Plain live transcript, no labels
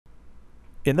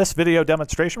In this video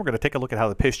demonstration, we're going to take a look at how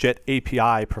the Pacejet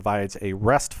API provides a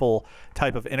RESTful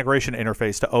type of integration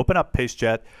interface to open up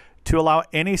Pacejet to allow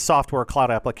any software cloud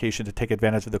application to take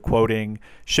advantage of the quoting,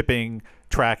 shipping,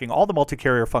 tracking, all the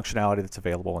multi-carrier functionality that's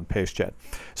available in Pacejet.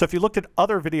 So if you looked at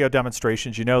other video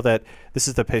demonstrations, you know that this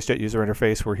is the Pacejet user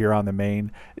interface. We're here on the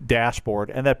main dashboard,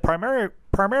 and that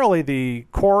primarily the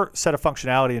core set of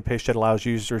functionality in Pacejet allows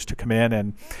users to come in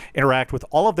and interact with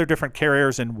all of their different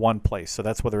carriers in one place. So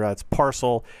that's whether that's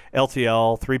Parcel,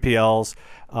 LTL, 3PLs.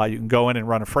 You can go in and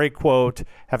run a freight quote,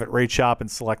 have it rate shop and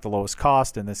select the lowest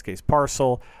cost, in this case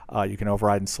Parcel. You can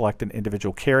override and select an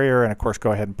individual carrier, and of course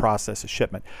go ahead and process a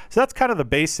shipment. So that's kind of the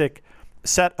basic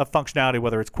set of functionality,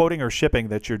 whether it's quoting or shipping,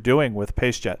 that you're doing with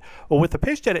Pacejet. Well, with the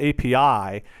Pacejet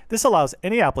API, this allows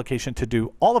any application to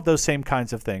do all of those same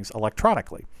kinds of things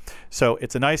electronically. So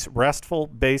it's a nice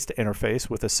RESTful-based interface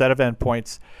with a set of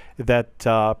endpoints that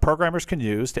programmers can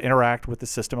use to interact with the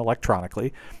system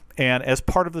electronically. And as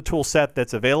part of the tool set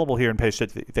that's available here in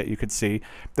Pacejet that you can see,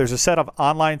 there's a set of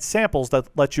online samples that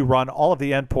let you run all of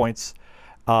the endpoints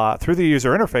through the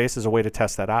user interface as a way to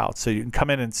test that out. So you can come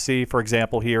in and see, for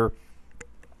example, here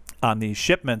on the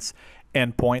Shipments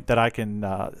endpoint, that I can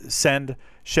send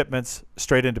shipments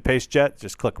straight into Pacejet.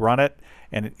 Just click Run It,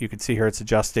 and you can see here it's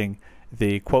adjusting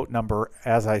the quote number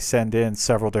as I send in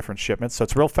several different shipments. So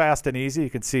it's real fast and easy. You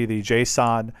can see the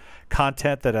JSON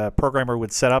content that a programmer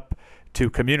would set up to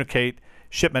communicate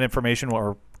shipment information,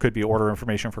 or could be order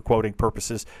information for quoting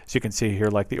purposes. So you can see here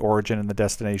like the origin and the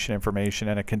destination information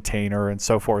and a container and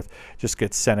so forth just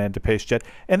gets sent into Pacejet.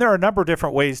 And there are a number of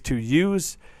different ways to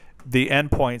use the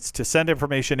endpoints to send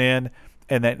information in,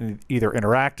 and then either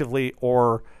interactively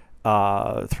or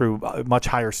through much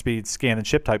higher speed scan and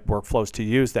ship type workflows to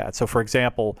use that. So for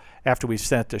example, after we've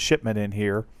sent a shipment in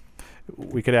here,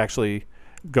 we could actually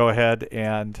go ahead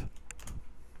and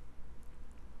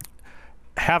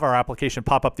have our application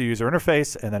pop up the user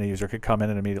interface, and then a user could come in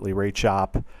and immediately rate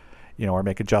shop, or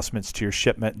make adjustments to your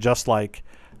shipment, just like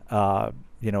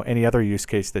any other use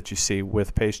case that you see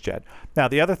with Pacejet. Now,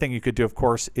 the other thing you could do, of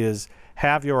course, is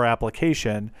have your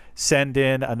application send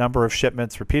in a number of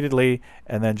shipments repeatedly,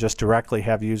 and then just directly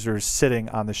have users sitting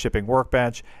on the shipping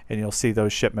workbench, and you'll see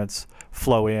those shipments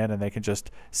flow in, and they can just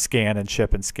scan and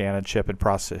ship and scan and ship and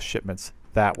process shipments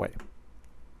that way.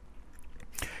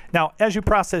 Now, as you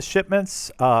process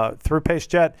shipments through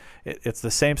Pacejet, it's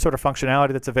the same sort of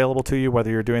functionality that's available to you,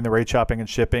 whether you're doing the rate shopping and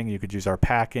shipping. You could use our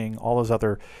packing. All those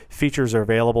other features are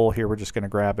available. Here, we're just going to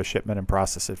grab a shipment and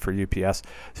process it for UPS.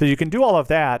 So you can do all of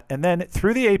that, and then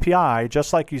through the API,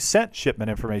 just like you sent shipment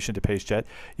information to Pacejet,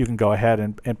 you can go ahead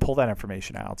and pull that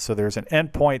information out. So there's an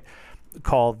endpoint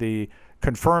called the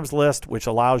confirms list, which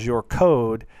allows your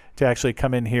code to actually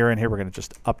come in here, and here we're going to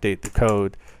just update the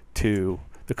code to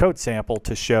the code sample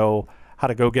to show how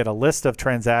to go get a list of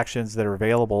transactions that are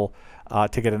available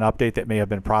to get an update that may have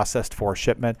been processed for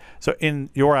shipment. So in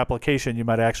your application, you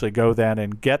might actually go then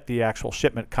and get the actual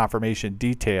shipment confirmation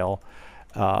detail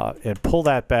and pull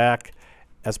that back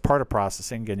as part of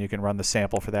processing. Again, you can run the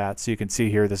sample for that. So you can see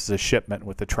here, this is a shipment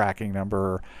with the tracking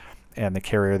number and the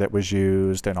carrier that was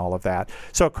used and all of that.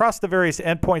 So across the various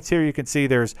endpoints here, you can see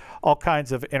there's all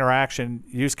kinds of interaction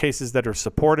use cases that are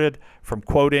supported, from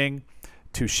quoting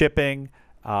to shipping,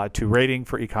 to rating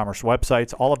for e-commerce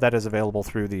websites. All of that is available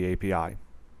through the API.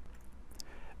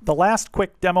 The last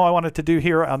quick demo I wanted to do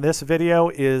here on this video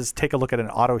is take a look at an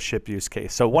auto ship use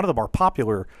case. So one of the more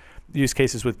popular use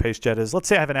cases with Pacejet is, let's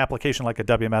say I have an application like a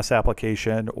WMS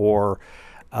application, or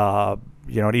an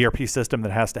ERP system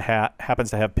that happens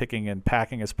to have picking and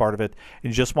packing as part of it,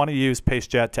 and you just want to use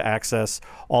Pacejet to access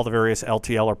all the various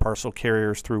LTL or parcel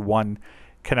carriers through one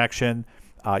connection.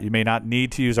 You may not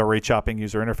need to use our rate shopping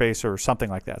user interface or something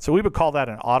like that. So we would call that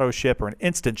an auto ship or an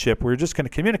instant ship. We're just going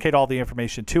to communicate all the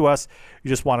information to us. You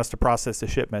just want us to process the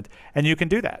shipment, and you can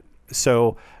do that.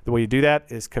 So the way you do that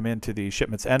is come into the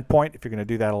Shipments endpoint, if you're going to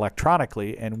do that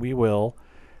electronically, and we will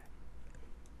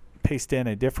paste in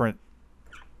a different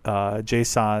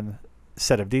JSON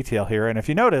set of detail here. And if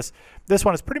you notice, this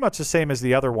one is pretty much the same as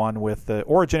the other one, with the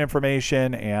origin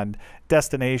information and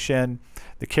destination,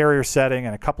 the carrier setting,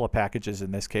 and a couple of packages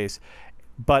in this case.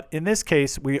 But in this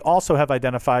case, we also have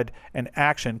identified an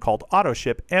action called auto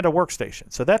ship and a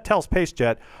workstation. So that tells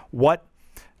Pacejet what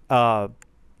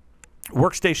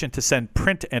workstation to send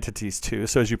print entities to.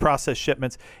 So as you process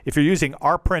shipments, if you're using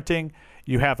our printing,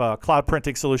 you have a cloud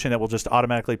printing solution that will just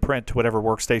automatically print to whatever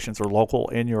workstations are local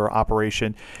in your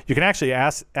operation. You can actually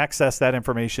access that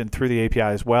information through the API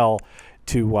as well,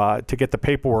 to get the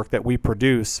paperwork that we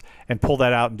produce and pull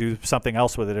that out and do something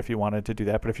else with it if you wanted to do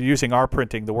that. But if you're using our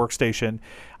printing, the workstation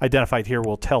identified here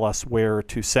will tell us where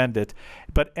to send it.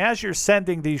 But as you're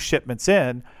sending these shipments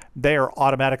in, they are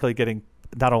automatically getting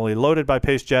not only loaded by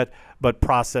Pacejet, but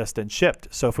processed and shipped.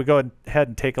 So if we go ahead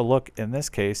and take a look, in this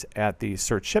case, at the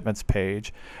Search Shipments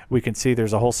page, we can see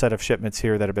there's a whole set of shipments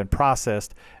here that have been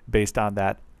processed based on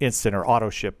that instant or auto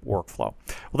ship workflow.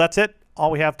 Well, that's it.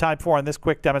 All we have time for on this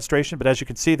quick demonstration, but as you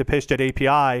can see, the Pacejet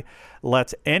API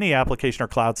lets any application or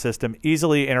cloud system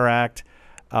easily interact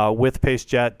with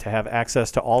Pacejet to have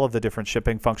access to all of the different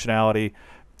shipping functionality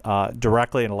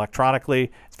directly and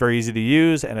electronically. It's very easy to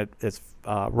use, and it's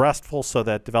RESTful so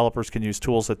that developers can use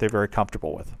tools that they're very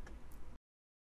comfortable with.